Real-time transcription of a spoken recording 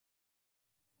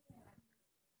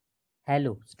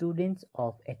Hello, students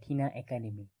of Athena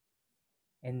Academy.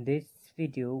 In this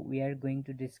video, we are going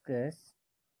to discuss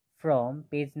from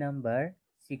page number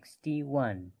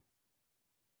 61.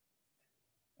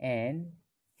 And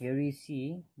here you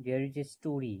see there is a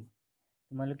story.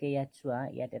 তোমালোকে ইয়াত চোৱা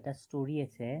ইয়াত এটা story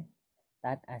আছে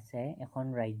তাত আছে এখন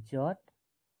ৰাজ্যত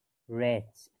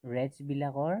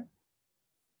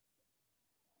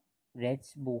ৰেটছ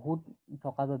বহুত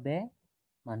থকা বাবে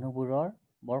মানুহবোৰৰ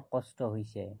বৰ কষ্ট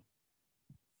হৈছে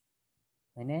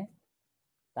হয়নে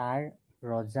তাৰ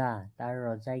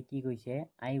ৰজাই কি কৈছে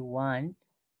I want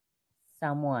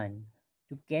someone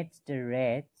to catch the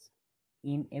rats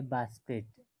in a basket.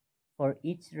 For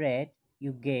each rat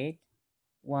you get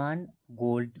 1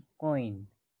 gold coin.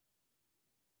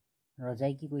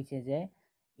 ৰজাই কি কৈছে যে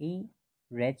এই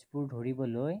ৰেটছবোৰ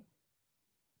ধৰিবলৈ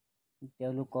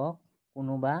তেওঁলোকক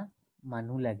কোনোবা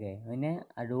মানুহ লাগে হয়নে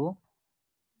আৰু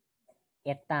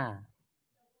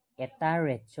এটা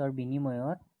ৰেটছৰ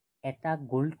বিনিময়ত এটা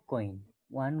গোল্ড কইন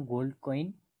 1 গোল্ড কইন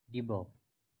দিব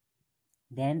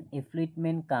দেন এ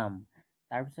ফ্লুইটমেন কাম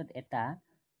তাৰপিছত এটা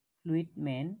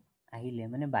ফ্লুইটমেন আহিলে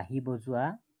মানে বাঁহী বজোৱা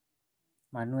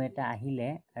মানুহ এটা আহিলে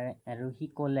আৰু সি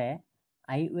ক'লে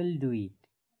I will do it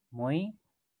মই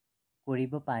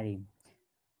কৰিব পাৰিম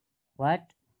what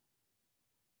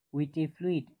with a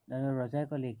flute ৰজাই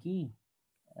ক'লে কি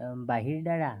বাঁহীৰ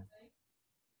দ্বাৰা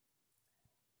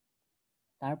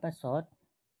তাৰ পাছত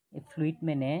এই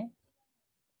ফ্লুইটমেনে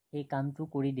সেই কামটো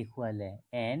কৰি দেখুৱালে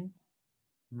and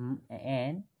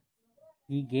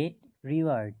he get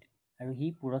reward আৰু সি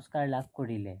পুৰস্কাৰ লাভ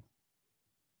কৰিলে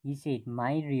he said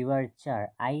my rewards are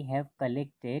I have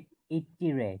collected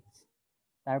 80 rats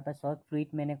তাৰ পাছত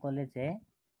ফ্লুইটমেনে ক'লে যে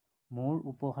মোৰ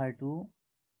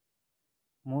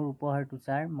উপহাৰটো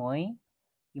ছাৰ মই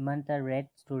কিমানটা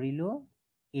ৰেটছ ধৰিলো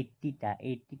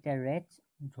 80টা ৰেটছ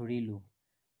ধৰিলো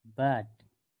but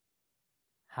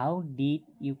how did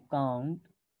you count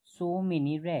so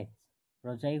many rats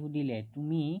ৰজাই সুধিলে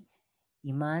তুমি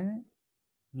ইমান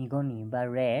নিগনি বা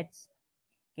ৰেটছ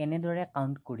কেনেদৰে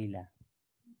কাউণ্ট কৰিলা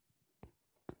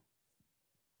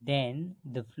then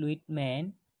the fluitman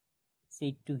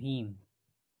said to him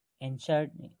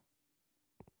answered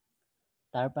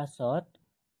তাৰ পাছত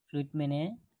ফ্লুইটমেনে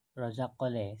ৰজাক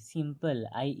ক'লে simple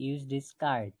I used this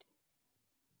card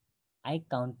I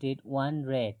counted 1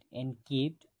 rat and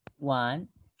kept 1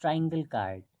 triangle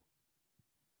card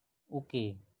okay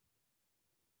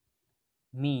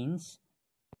means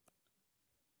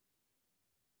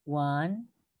 1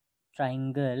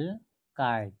 triangle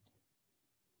card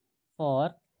for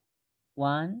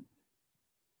 1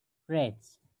 rats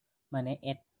মানে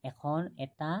এখন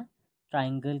এটা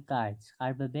triangle cards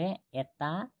কাৰ বাবে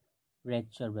এটা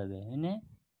ৰেটছৰ বাবে হয়নে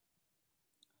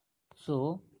so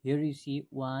here you see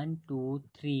 1 2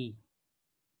 3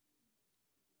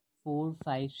 4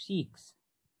 5 6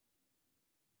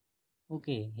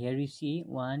 okay here you see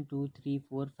 1 2 3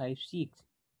 4 5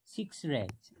 6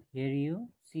 rats here you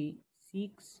see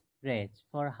 6 rats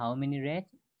for how many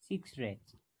rats 6 rats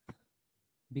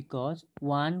because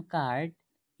 1 card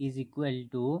is equal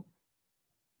to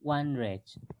 1 rat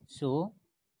so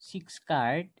 6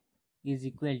 card is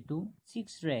equal to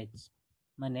 6 rats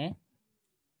মানে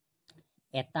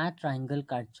এটা triangle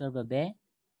cardsৰ বাবে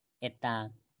এটা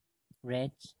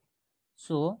rats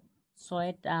so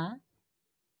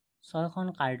 6খন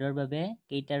কাৰ্ডৰ বাবে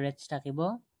কেইটা rats থাকিব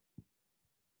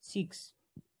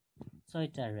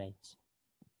 6টা rats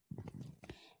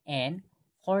and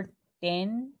for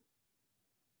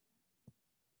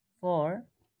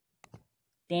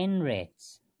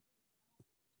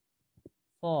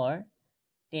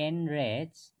 10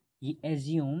 rats he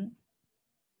assumed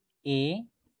a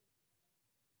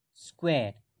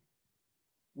square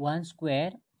 1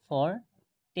 square for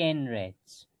 10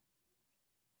 rats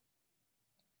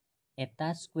এটা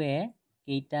square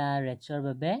কেইটা ratsৰ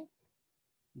বাবে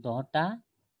 10টা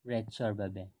ratsৰ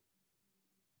বাবে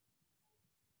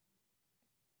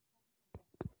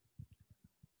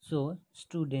so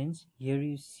students here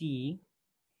you see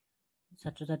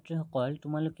ছাত্ৰ ছাত্ৰীসকল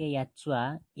তোমালোকে ইয়াত চোৱা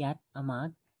ইয়াত আমাক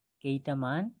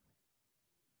কেইটামান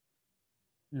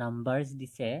নাম্বাৰছ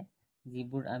দিছে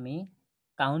যিবোৰ আমি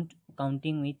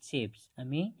কাউণ্টিং উইথ শেপছ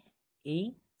আমি এই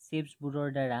শেপছবোৰৰ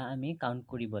দ্বাৰা আমি কাউণ্ট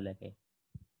কৰিব লাগে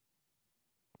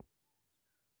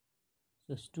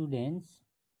so students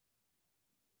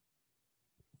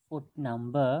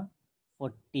number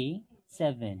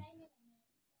 47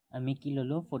 আমি কি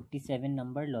ললো 47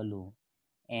 number ললো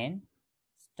and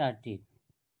started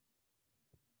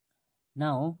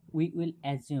now we will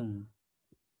assume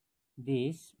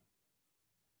this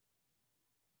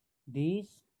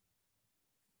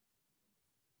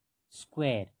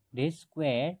square this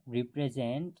square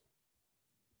represent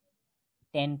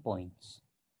 10 points.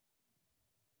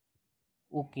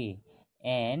 Okay,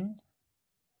 and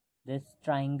this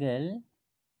triangle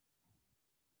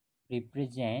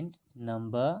represent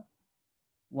number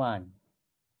 1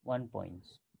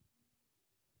 points.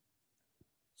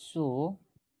 So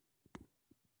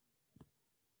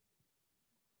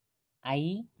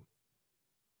I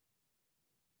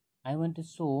want to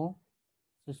show,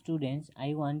 so students,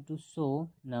 I want to show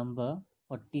number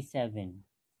 47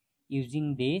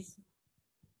 using this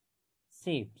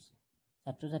shapes.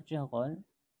 ছাত্র ছাত্রী সকল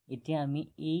এতিয়া আমি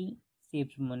এই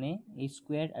shapes মানে এই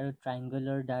square আৰু triangle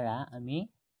দ্বাৰা আমি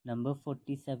number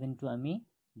 47 টো আমি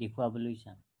দেখুৱাবলৈ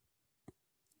চাম.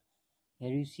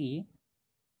 Here you see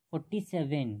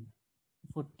 47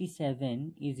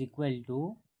 is equal to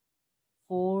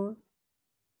 4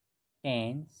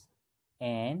 tens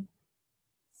and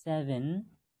 7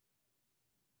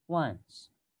 ones.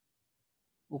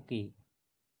 Okay,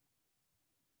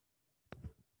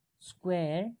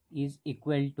 square is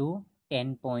equal to 10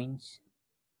 points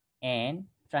and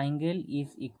triangle is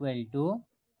equal to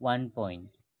 1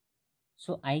 point.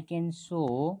 So I can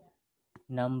show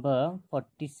number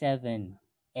 47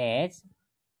 as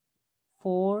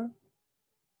 4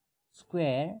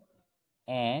 square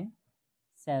and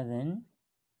 7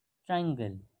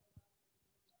 triangle.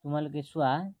 তোমালোকে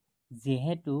চোৱা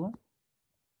যেহেতু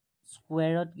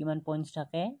স্কুৱেৰত কিমান points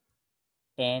থাকে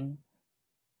 10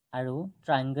 আৰু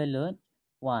ট্ৰাইংগলত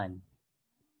 1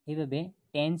 সেইবাবে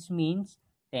tense means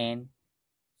 10.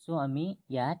 চ' আমি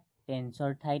ইয়াত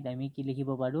টেন্সৰ ঠাইত আমি কি লিখিব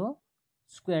পাৰোঁ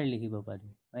স্কুৱেৰ লিখিব পাৰোঁ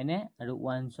হয়নে আৰু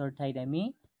ওৱানছৰ ঠাইত আমি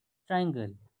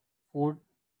triangle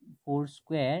 4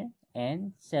 square and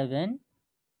 7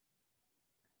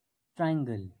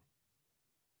 triangle,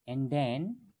 and then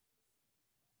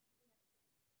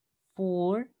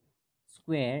 4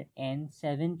 square and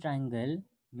 7 triangle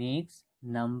makes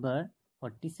number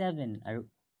 47 আৰু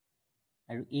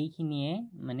এইখিনিয়ে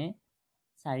মানে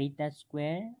 4টা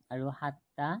স্কুৱেৰ আৰু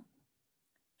 7টা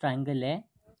ট্ৰাইংগলে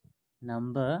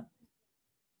number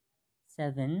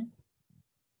 7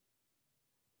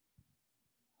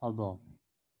 হ'ব.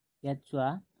 ইয়াত চোৱা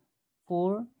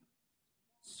 4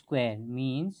 square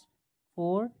means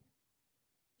 4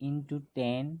 into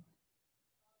 10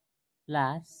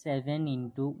 plus 7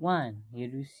 into 1.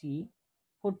 Here you see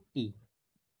 40.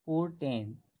 4 10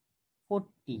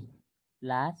 40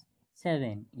 plus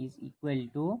 7 is equal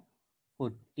to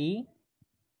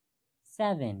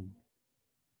 47.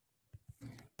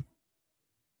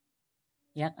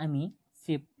 ইয়াক আমি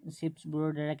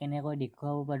shapesবোৰৰ দ্বাৰা কেনেকৈ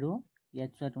দেখুৱাব পাৰোঁ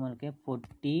ইয়াত চোৱা তোমালোকে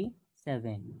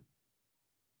 47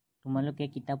 তোমালোকে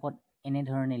কিতাপত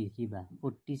এনেধৰণে লিখিবা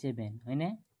 47 হয়নে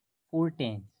 4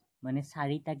 tens মানে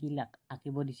 4টা কি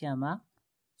আঁকিব দিছে আমাক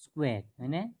স্কুৱেৰ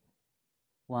হয়নে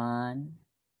 1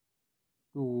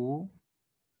 2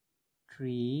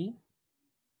 3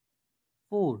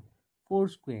 4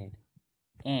 square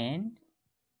and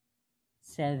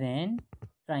 7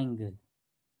 triangle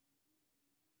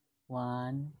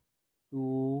 1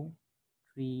 2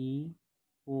 3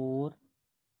 4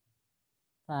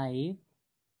 5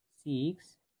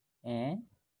 6 and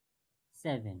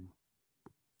 7.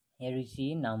 Here you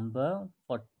see number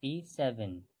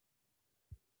 47.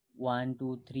 1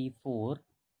 2 3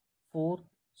 4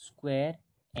 square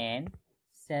and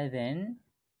 7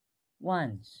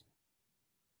 ones.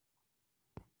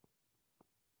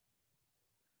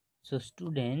 So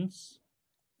students,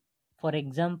 for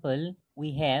example, we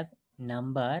have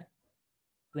number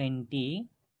 27.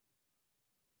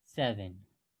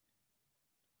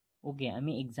 Okay,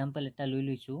 আমি example এটা লৈ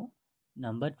লৈছো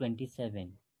number 27.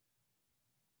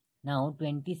 Now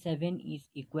 27 is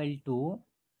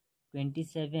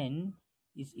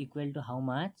equal to how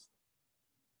much?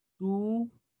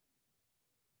 2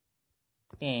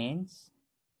 tens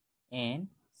and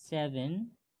 7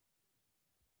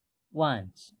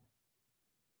 ones.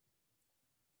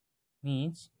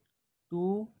 Means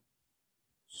 2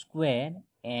 square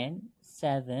and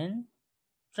 7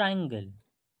 triangle.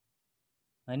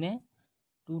 মানে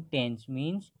 2 tens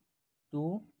means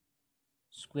 2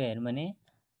 square মানে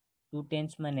 2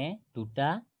 tens মানে 2টা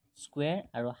square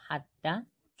আৰু 7টা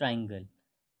triangle.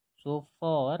 So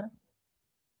for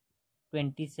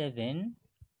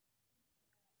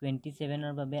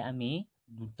 27 বাবে আমি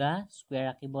 2টা square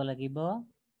আঁকিব লাগিব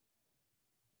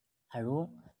আৰু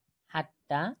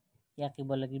 7টা আঁকিব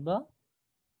লাগিব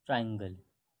triangle.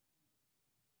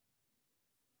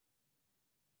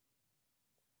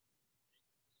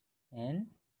 And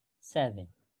 7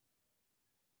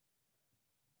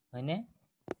 হয়নে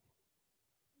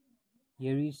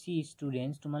here you see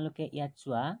students তোমালোকে ইয়াত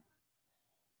চোৱা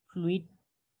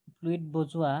ফ্লুইড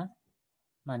বজোৱা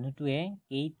মানুহটোৱে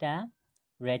কেইটা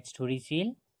ৰেডছ ধৰিছিল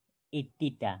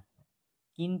 80টা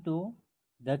কিন্তু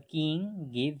the king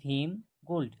give him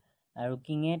gold আৰু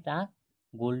কিঙে তাক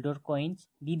গোল্ডৰ কইনছ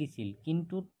দি দিছিল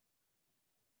কিন্তু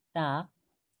তাক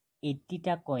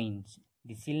 80টা কইনছ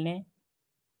দিছিল নে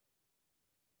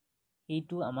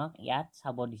এইটো আমাক ইয়াত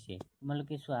চাব দিছে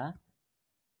তোমালোকে চোৱা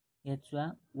ইয়াত চোৱা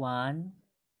 1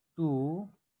 2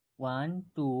 1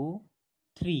 2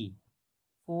 3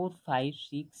 4 5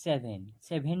 6 7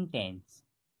 7 tens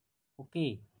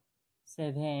okay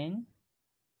 7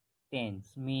 tens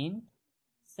mean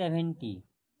 70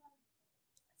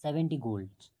 gold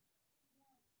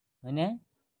right?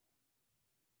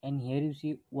 And here you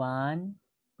see 1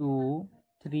 2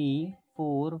 3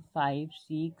 4 5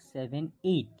 6 7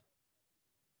 8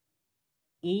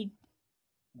 8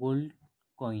 gold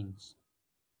coins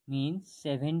means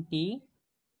 78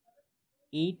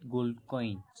 gold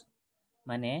coins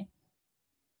মানে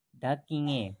the king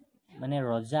মানে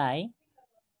ৰজাই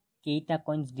কেইটা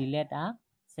কইনছ দিলে তাক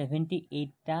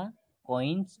 78টা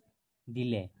কইনছ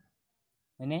দিলে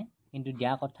মানে কিন্তু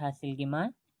দিয়া কথা আছিল কিমান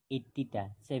 80টা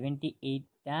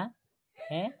 78টা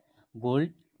হে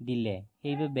গোল্ড দিলে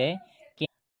সেইবাবে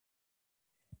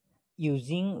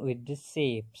using with the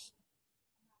shapes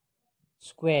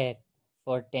square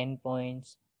for 10 points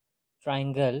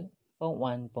triangle for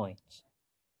 1 point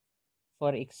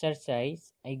for exercise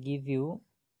I give you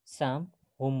some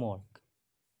homework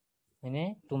মানে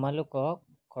তোমালোকক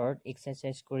ঘৰত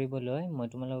এক্সাৰসাইজ কৰিবলৈ মই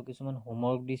তোমালোকক কিছুমান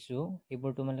হোমৱৰ্ক দিছো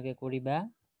এইবোৰ তোমালোকে কৰিবা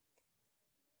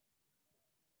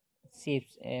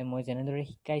শেপস মই যেনেদৰে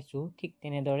শিকাইছো ঠিক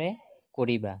তেনেদৰে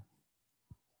কৰিবা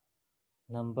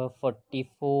number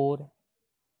 44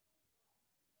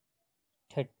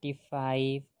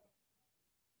 35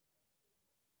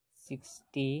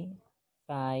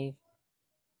 65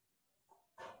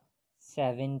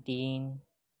 17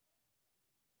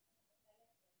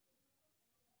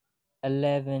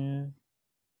 11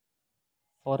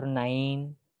 for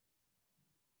 9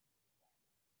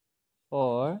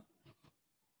 for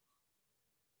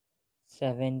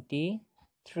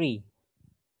 73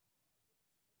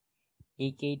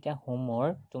 এইকেইটা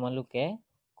হোমৱৰ্ক তোমালোকে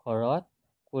ঘৰত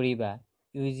কৰিবা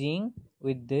using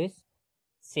with this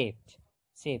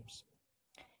shapes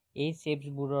এই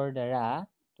শেপছবোৰৰ দ্বাৰা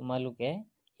তোমালোকে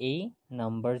এই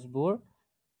নাম্বাৰছবোৰ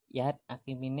ইয়াত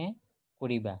আঁকি পিনে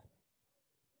কৰিবা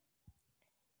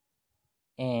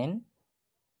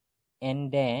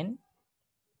and then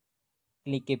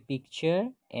click a picture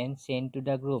and send to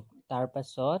the group তাৰ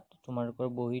পাছত তোমালোকৰ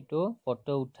বহিটো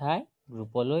ফটো উঠাই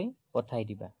গ্ৰুপলৈ পঠাই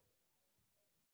দিবা